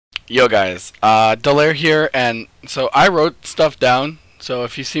Yo guys, Delaire here, and so I wrote stuff down. So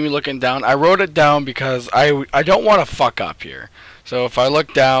if you see me looking down, I wrote it down because I don't want to fuck up here. So if I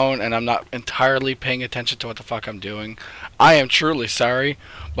look down and I'm not entirely paying attention to what the fuck I'm doing, I am truly sorry,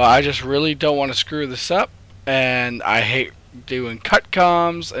 but I just really don't want to screw this up, and I hate doing cut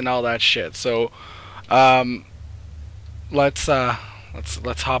comms and all that shit. So let's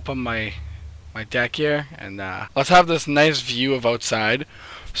hop on my deck here, and let's have this nice view of outside.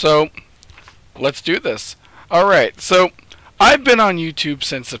 So let's do this. Alright, so I've been on YouTube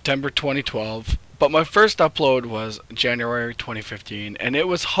since September 2012, but my first upload was January 2015, and it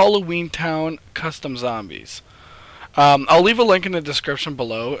was Halloween Town Custom Zombies. I'll leave a link in the description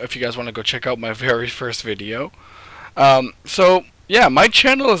below if you guys want to go check out my very first video. So yeah, my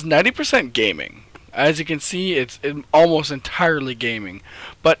channel is 90% gaming. As you can see, it's almost entirely gaming,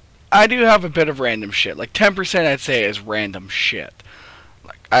 but I do have a bit of random shit. Like 10% I'd say is random shit.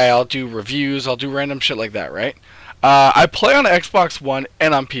 I'll do reviews, I'll do random shit like that, right? I play on Xbox One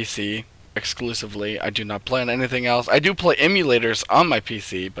and on PC exclusively. I do not play on anything else. I do play emulators on my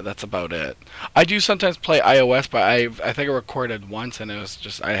PC, but that's about it. I do sometimes play iOS, but I think I recorded once and it was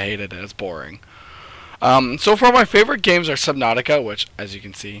just, I hated it. It's boring. So far my favorite games are Subnautica, which, as you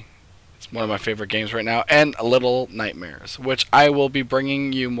can see, it's one of my favorite games right now, and Little Nightmares, which I will be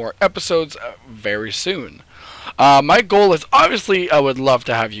bringing you more episodes very soon. My goal is, obviously, I would love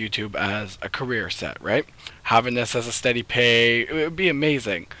to have YouTube as a career set, right? Having this as a steady pay, it would be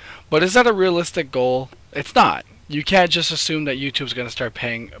amazing. But is that a realistic goal? It's not. You can't just assume that YouTube's going to start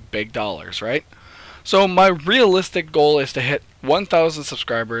paying big dollars, right? So my realistic goal is to hit 1,000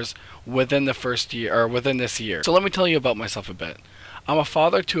 subscribers within the first year, or within this year. So let me tell you about myself a bit. I'm a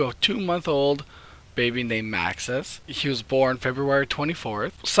father to a 2-month-old baby named Maxis. He was born February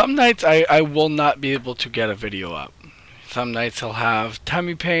 24th. Some nights I will not be able to get a video up. Some nights he'll have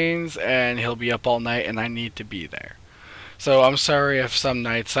tummy pains and he'll be up all night and I need to be there. So I'm sorry if some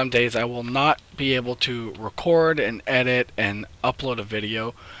days I will not be able to record and edit and upload a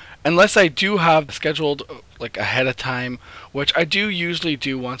video unless I do have scheduled like ahead of time, which I do usually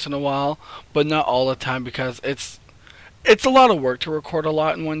do once in a while, but not all the time because it's a lot of work to record a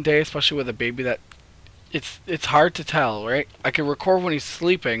lot in one day, especially with a baby that it's hard to tell, right? I can record when he's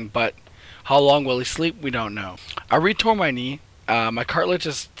sleeping, but how long will he sleep? We don't know. I re-tore my knee. My cartilage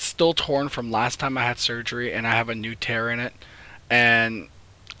is still torn from last time I had surgery, and I have a new tear in it. And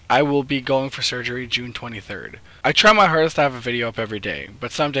I will be going for surgery June 23rd. I try my hardest to have a video up every day,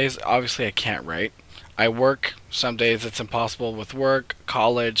 but some days, obviously, I can't, right? I work. Some days it's impossible with work,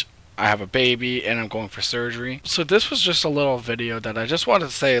 college. I have a baby and I'm going for surgery. So this was just a little video that I just wanted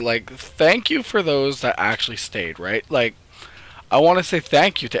to say, like, thank you for those that actually stayed, right? Like, I want to say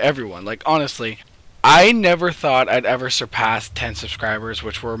thank you to everyone. Like, honestly, I never thought I'd ever surpass 10 subscribers,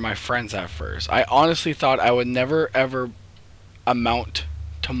 which were my friends at first. I honestly thought I would never ever amount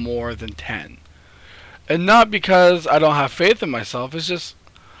to more than 10. And not because I don't have faith in myself, it's just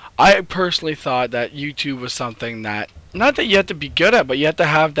I personally thought that YouTube was something that, not that you have to be good at, but you have to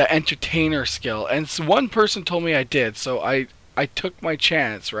have that entertainer skill. And so one person told me I did, so I took my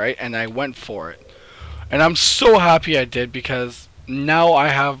chance, right? And I went for it. And I'm so happy I did because now I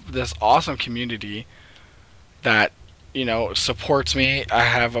have this awesome community that, you know, supports me. I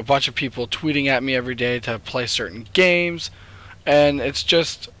have a bunch of people tweeting at me every day to play certain games. And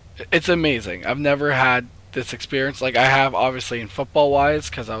it's amazing. I've never had this experience like I have, obviously, in football-wise,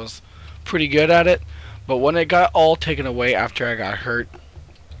 because I was pretty good at it. But when it got all taken away after I got hurt,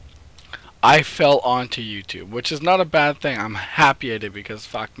 I fell onto YouTube, which is not a bad thing. I'm happy I did because,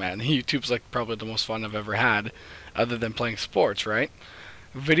 fuck, man, YouTube's like probably the most fun I've ever had, other than playing sports, right?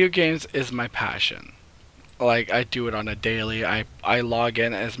 Video games is my passion. Like, I do it on a daily. I log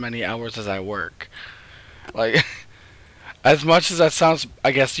in as many hours as I work. Like, as much as that sounds,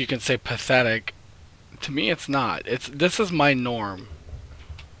 I guess you can say, pathetic, to me it's not. This is my norm.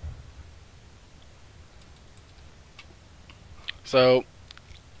 So,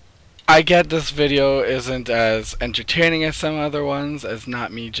 I get this video isn't as entertaining as some other ones, as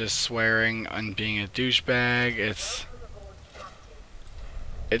not me just swearing and being a douchebag.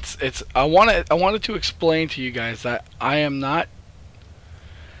 I wanted to explain to you guys that I am not,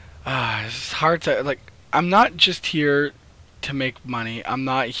 it's hard to, like, I'm not just here to make money. I'm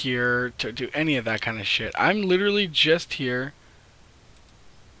not here to do any of that kind of shit. I'm literally just here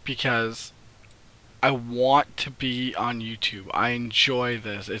because I want to be on YouTube. I enjoy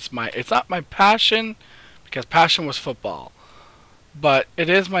this. It's not my passion, because passion was football, but it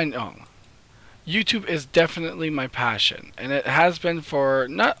is my own. YouTube is definitely my passion, and it has been for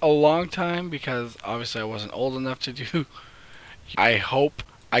not a long time because obviously I wasn't old enough to do. I hope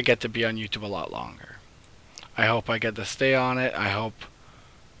I get to be on YouTube a lot longer. I hope I get to stay on it. I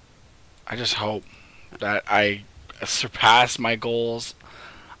just hope that I surpass my goals.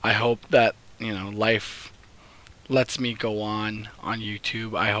 I hope that, life lets me go on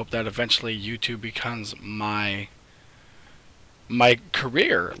YouTube. I hope that eventually YouTube becomes my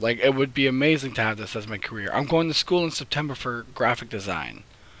career. Like, it would be amazing to have this as my career. I'm going to school in September for graphic design.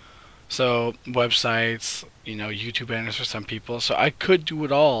 So, websites, YouTube banners for some people. So I could do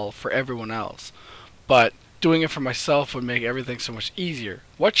it all for everyone else. But doing it for myself would make everything so much easier.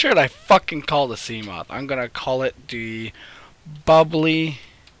 What should I fucking call the sea moth? I'm gonna call it the bubbly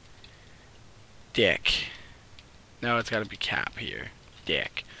dick. No, it's gotta be cap here.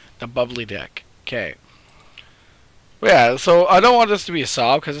 Dick. The bubbly dick. Okay. Yeah, so I don't want this to be a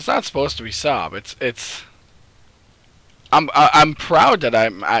sob, because it's not supposed to be sob. I'm proud that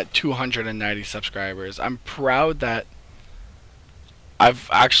I'm at 290 subscribers. I'm proud that I've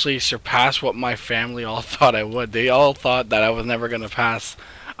actually surpassed what my family all thought I would. They all thought that I was never going to pass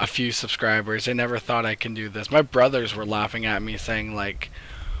a few subscribers. They never thought I can do this. My brothers were laughing at me saying, like,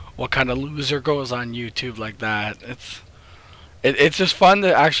 what kind of loser goes on YouTube like that? It's just fun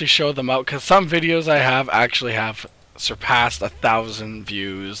to actually show them out, because some videos I have actually have surpassed 1,000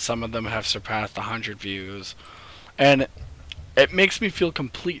 views. Some of them have surpassed 100 views. And it makes me feel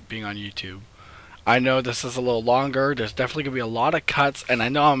complete being on YouTube. I know this is a little longer. There's definitely going to be a lot of cuts. And I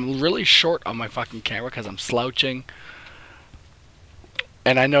know I'm really short on my fucking camera because I'm slouching.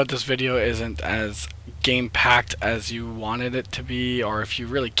 And I know this video isn't as game-packed as you wanted it to be, or if you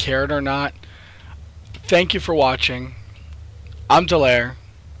really cared or not. Thank you for watching. I'm Delaire,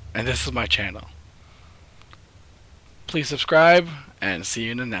 and this is my channel. Please subscribe, and see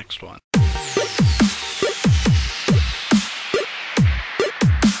you in the next one.